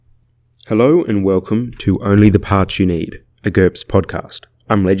Hello and welcome to Only the Parts You Need, a GURPS podcast.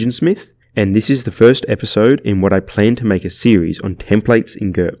 I'm Legendsmith, and this is the first episode in what I plan to make a series on templates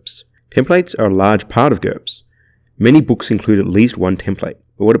in GURPS. Templates are a large part of GURPS. Many books include at least one template,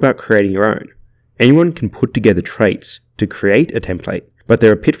 but what about creating your own? Anyone can put together traits to create a template, but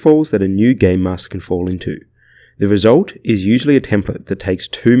there are pitfalls that a new game master can fall into. The result is usually a template that takes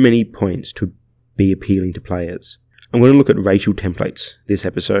too many points to be appealing to players. I'm going to look at racial templates this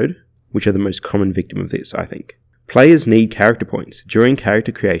episode, which are the most common victim of this, I think. Players need character points during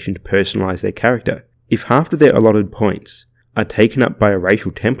character creation to personalise their character. If half of their allotted points are taken up by a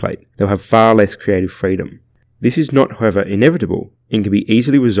racial template, they'll have far less creative freedom. This is not, however, inevitable and can be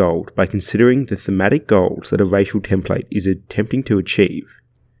easily resolved by considering the thematic goals that a racial template is attempting to achieve.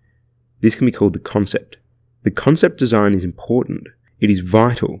 This can be called the concept. The concept design is important. It is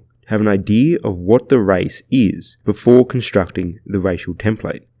vital to have an idea of what the race is before constructing the racial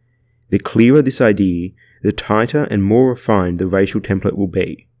template. The clearer this idea, the tighter and more refined the racial template will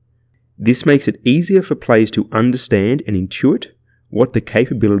be. This makes it easier for players to understand and intuit what the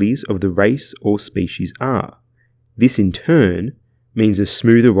capabilities of the race or species are. This in turn means a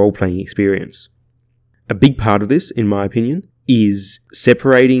smoother role-playing experience. A big part of this, in my opinion, is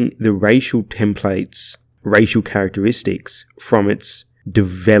separating the racial template's racial characteristics from its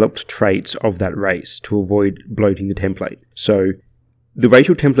developed traits of that race to avoid bloating the template. So, the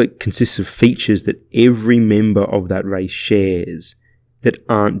racial template consists of features that every member of that race shares that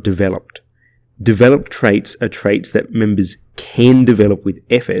aren't developed. Developed traits are traits that members can develop with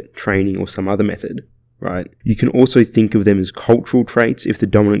effort, training, or some other method, right? You can also think of them as cultural traits if the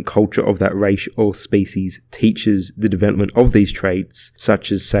dominant culture of that race or species teaches the development of these traits,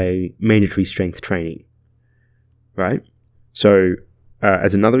 such as, say, mandatory strength training, right? So,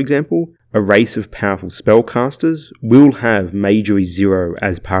 as another example, a race of powerful spellcasters will have Magery 0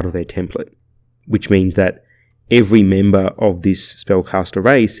 as part of their template, which means that every member of this spellcaster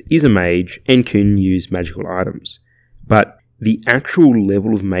race is a mage and can use magical items. But the actual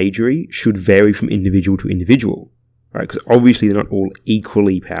level of magery should vary from individual to individual, right? Because obviously they're not all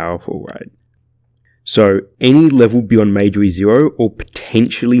equally powerful, right? So any level beyond Magery 0 or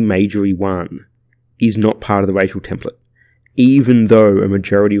potentially Magery 1 is not part of the racial template, even though a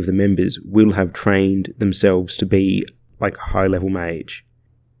majority of the members will have trained themselves to be like a high-level mage.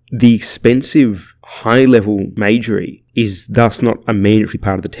 The expensive high-level magery is thus not a mandatory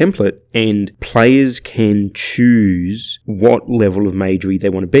part of the template, and players can choose what level of magery they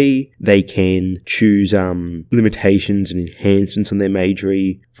want to be. They can choose limitations and enhancements on their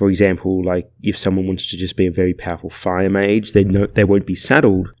magery. For example, like if someone wants to just be a very powerful fire mage, they won't be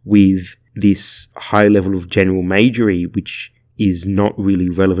saddled with this high level of general magery, which is not really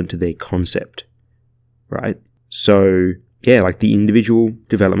relevant to their concept, right? So, yeah, like the individual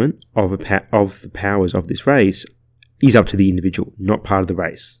development of the powers of this race is up to the individual, not part of the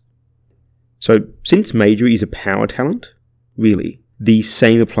race. So, since magery is a power talent, really, the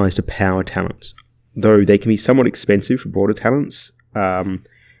same applies to power talents, though they can be somewhat expensive for broader talents.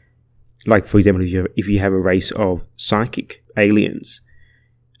 Like, for example, if you have a race of psychic aliens,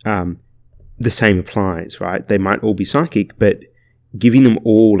 the same applies, right? They might all be psychic, but giving them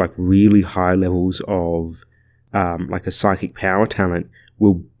all like really high levels of like a psychic power talent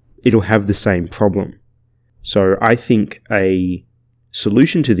it'll have the same problem. So I think a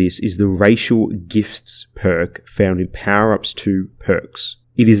solution to this is the racial gifts perk found in Power Ups 2 perks.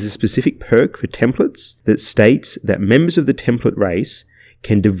 It is a specific perk for templates that states that members of the template race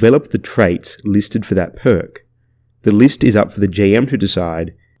can develop the traits listed for that perk. The list is up for the GM to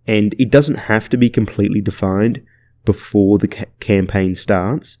decide, and it doesn't have to be completely defined before the campaign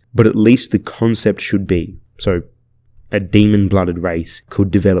starts, but at least the concept should be. So, a demon-blooded race could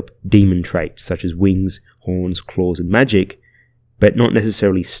develop demon traits such as wings, horns, claws, and magic, but not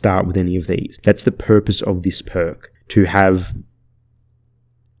necessarily start with any of these. That's the purpose of this perk, to have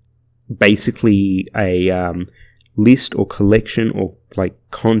basically a list or collection or like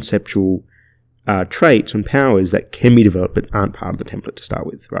conceptual traits and powers that can be developed but aren't part of the template to start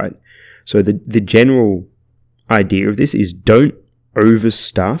with, right? So the general idea of this is don't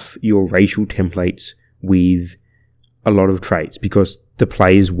overstuff your racial templates with a lot of traits because the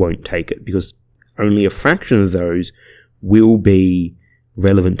players won't take it, because only a fraction of those will be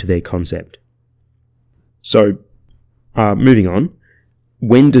relevant to their concept. So, moving on,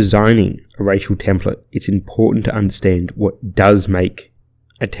 when designing a racial template, it's important to understand what does make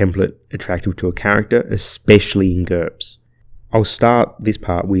a template attractive to a character, especially in GURPS. I'll start this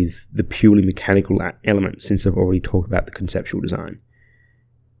part with the purely mechanical elements since I've already talked about the conceptual design.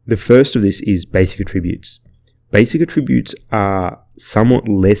 The first of this is basic attributes. Basic attributes are somewhat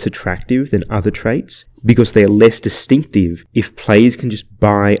less attractive than other traits because they are less distinctive if players can just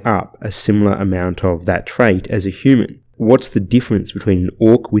buy up a similar amount of that trait as a human. What's the difference between an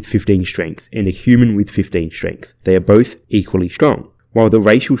orc with 15 strength and a human with 15 strength? They are both equally strong. While the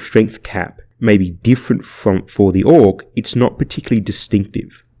racial strength cap may be different for the orc, it's not particularly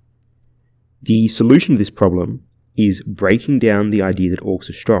distinctive. The solution to this problem is breaking down the idea that orcs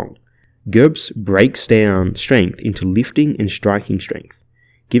are strong. GURPS breaks down strength into lifting and striking strength.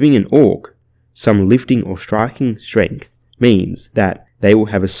 Giving an orc some lifting or striking strength means that they will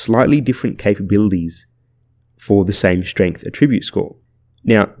have a slightly different capabilities for the same strength attribute score.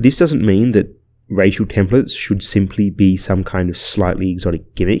 Now, this doesn't mean that racial templates should simply be some kind of slightly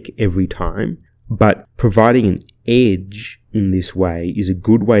exotic gimmick every time, but providing an edge in this way is a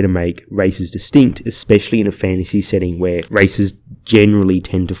good way to make races distinct, especially in a fantasy setting where races generally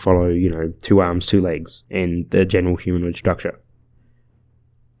tend to follow, 2 arms, 2 legs, and the general humanoid structure.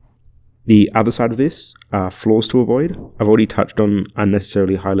 The other side of this are flaws to avoid. I've already touched on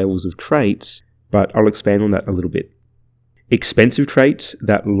unnecessarily high levels of traits, but I'll expand on that a little bit. Expensive traits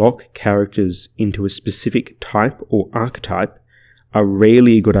that lock characters into a specific type or archetype are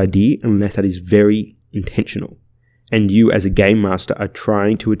rarely a good idea unless that is very intentional, and you as a game master are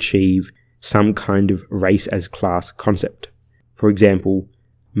trying to achieve some kind of race as class concept. For example,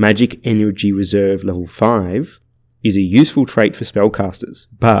 Magic Energy Reserve level 5 is a useful trait for spellcasters,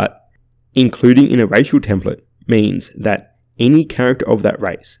 but including in a racial template means that any character of that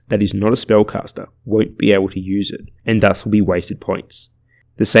race that is not a spellcaster won't be able to use it, and thus will be wasted points.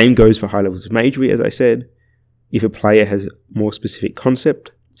 The same goes for high levels of magery, as I said. If a player has a more specific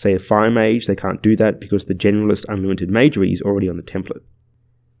concept, say a fire mage, they can't do that because the generalist unlimited magery is already on the template.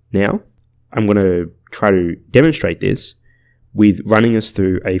 Now, I'm going to try to demonstrate this with running us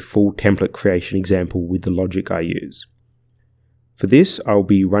through a full template creation example with the logic I use. For this, I'll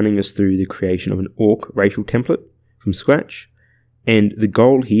be running us through the creation of an orc racial template from scratch, and the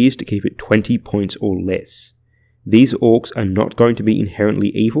goal here is to keep it 20 points or less. These orcs are not going to be inherently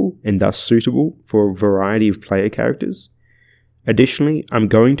evil and thus suitable for a variety of player characters. Additionally, I'm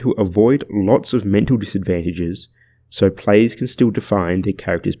going to avoid lots of mental disadvantages so players can still define their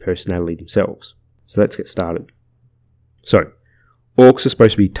character's personality themselves. So let's get started. So, orcs are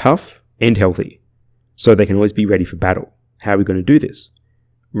supposed to be tough and healthy, so they can always be ready for battle. How are we going to do this?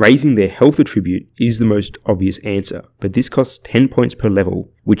 Raising their health attribute is the most obvious answer, but this costs 10 points per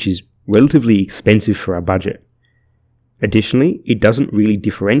level, which is relatively expensive for our budget. Additionally, it doesn't really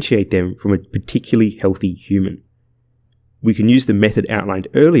differentiate them from a particularly healthy human. We can use the method outlined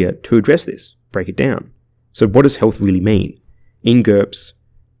earlier to address this, break it down. So what does health really mean? In GURPS,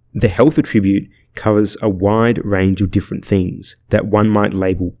 the health attribute covers a wide range of different things that one might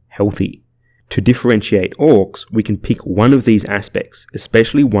label healthy. To differentiate orcs, we can pick one of these aspects,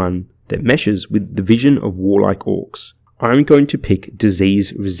 especially one that meshes with the vision of warlike orcs. I'm going to pick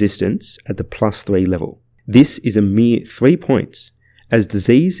disease resistance at the +3 level. This is a mere 3 points, as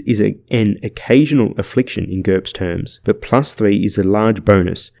disease is an occasional affliction in GURPS terms, but +3 is a large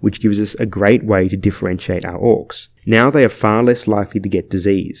bonus, which gives us a great way to differentiate our orcs. Now they are far less likely to get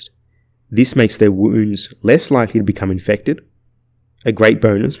diseased. This makes their wounds less likely to become infected, a great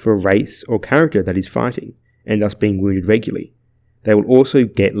bonus for a race or character that is fighting, and thus being wounded regularly. They will also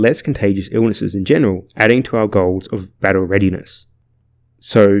get less contagious illnesses in general, adding to our goals of battle readiness.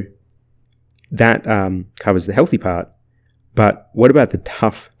 So that covers the healthy part, but what about the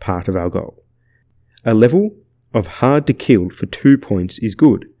tough part of our goal? A level of hard to kill for 2 points is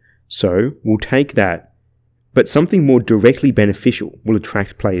good, so we'll take that, but something more directly beneficial will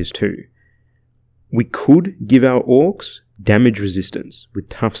attract players too. We could give our orcs damage resistance with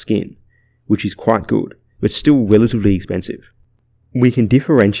tough skin, which is quite good, but still relatively expensive. We can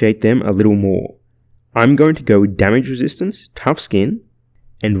differentiate them a little more. I'm going to go with damage resistance, tough skin,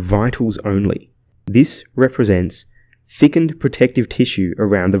 and vitals only. This represents thickened protective tissue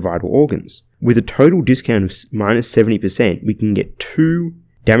around the vital organs. With a total discount of -70%, we can get 2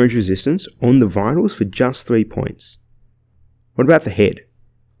 damage resistance on the vitals for just 3 points. What about the head?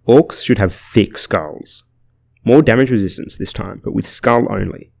 Orcs should have thick skulls. More damage resistance this time, but with skull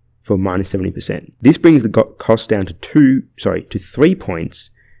only, for -70%. This brings the cost down to 3 points,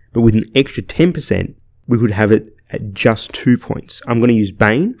 but with an extra 10%, we would have it at just 2 points. I'm going to use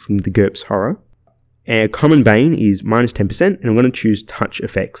Bane from the GURPS Horror. Our common Bane is -10%, and I'm going to choose touch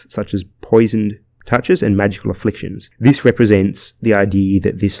effects, such as poisoned touches and magical afflictions. This represents the idea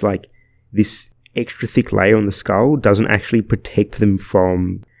that this extra thick layer on the skull doesn't actually protect them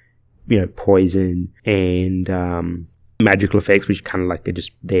from poison and magical effects, which kind of are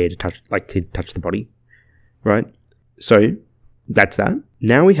just there to touch the body. right? So that's that.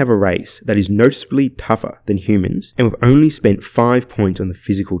 Now we have a race that is noticeably tougher than humans, and we've only spent 5 points on the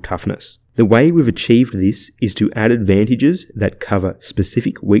physical toughness. The way we've achieved this is to add advantages that cover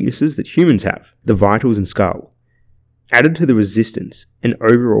specific weaknesses that humans have, the vitals and skull. Added to the resistance and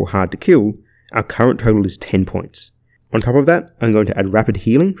overall hard to kill, our current total is 10 points. On top of that, I'm going to add rapid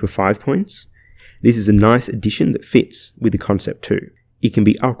healing for 5 points. This is a nice addition that fits with the concept too. It can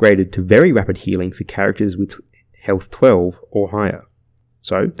be upgraded to very rapid healing for characters with health 12 or higher.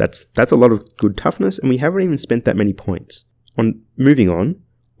 So that's a lot of good toughness, and we haven't even spent that many points. Moving on,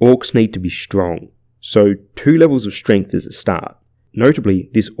 orcs need to be strong, so 2 levels of strength is a start. Notably,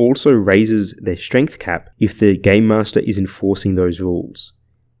 this also raises their strength cap if the Game Master is enforcing those rules.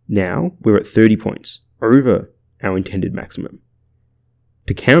 Now, we're at 30 points, over our intended maximum.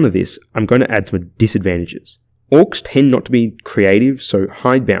 To counter this, I'm going to add some disadvantages. Orcs tend not to be creative, so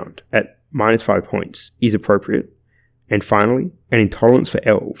hidebound at -5 points is appropriate. And finally, an intolerance for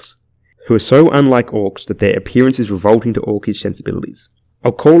elves, who are so unlike orcs that their appearance is revolting to orcish sensibilities.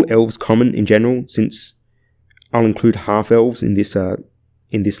 I'll call elves common in general, since I'll include half-elves in this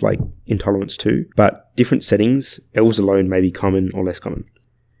intolerance too, but different settings, elves alone may be common or less common.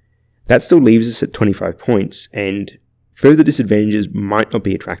 That still leaves us at 25 points, and further disadvantages might not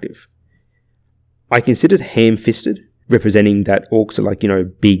be attractive. I considered ham-fisted, representing that orcs are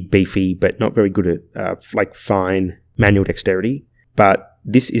big, beefy, but not very good at fine manual dexterity, but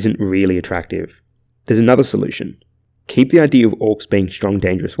this isn't really attractive. There's another solution. Keep the idea of orcs being strong,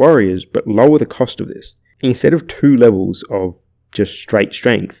 dangerous warriors, but lower the cost of this. Instead of 2 levels of just straight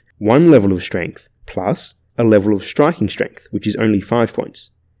strength, 1 level of strength plus a level of striking strength, which is only 5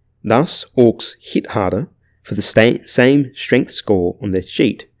 points. Thus, orcs hit harder for the same strength score on their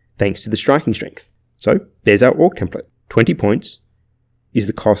sheet, thanks to the striking strength. So, there's our orc template. 20 points is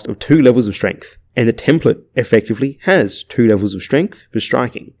the cost of 2 levels of strength, and the template effectively has 2 levels of strength for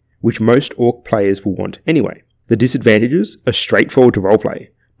striking, which most orc players will want anyway. The disadvantages are straightforward to roleplay,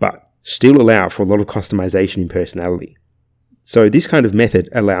 but still allow for a lot of customization in personality. So this kind of method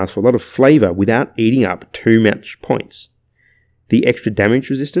allows for a lot of flavour without eating up too much points. The extra damage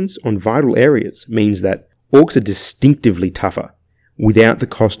resistance on vital areas means that orcs are distinctively tougher, without the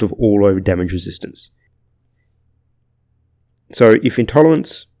cost of all-over damage resistance. So if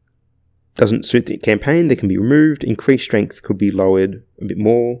intolerance doesn't suit the campaign, they can be removed. Increased strength could be lowered a bit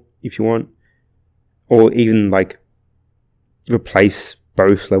more if you want. Or even replace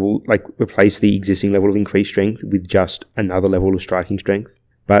replace the existing level of increased strength with just another level of striking strength.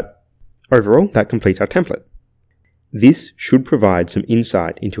 But overall, that completes our template. This should provide some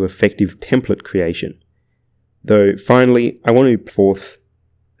insight into effective template creation. Though finally, I want to 4th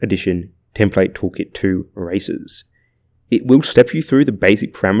edition Template Toolkit 2 Races. It will step you through the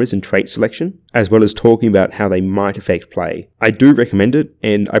basic parameters and trait selection, as well as talking about how they might affect play. I do recommend it,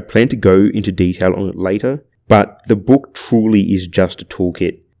 and I plan to go into detail on it later, but the book truly is just a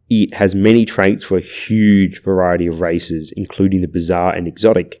toolkit. It has many traits for a huge variety of races, including the bizarre and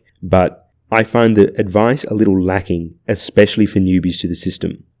exotic, but I find the advice a little lacking, especially for newbies to the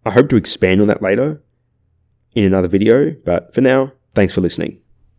system. I hope to expand on that later in another video, but for now, thanks for listening.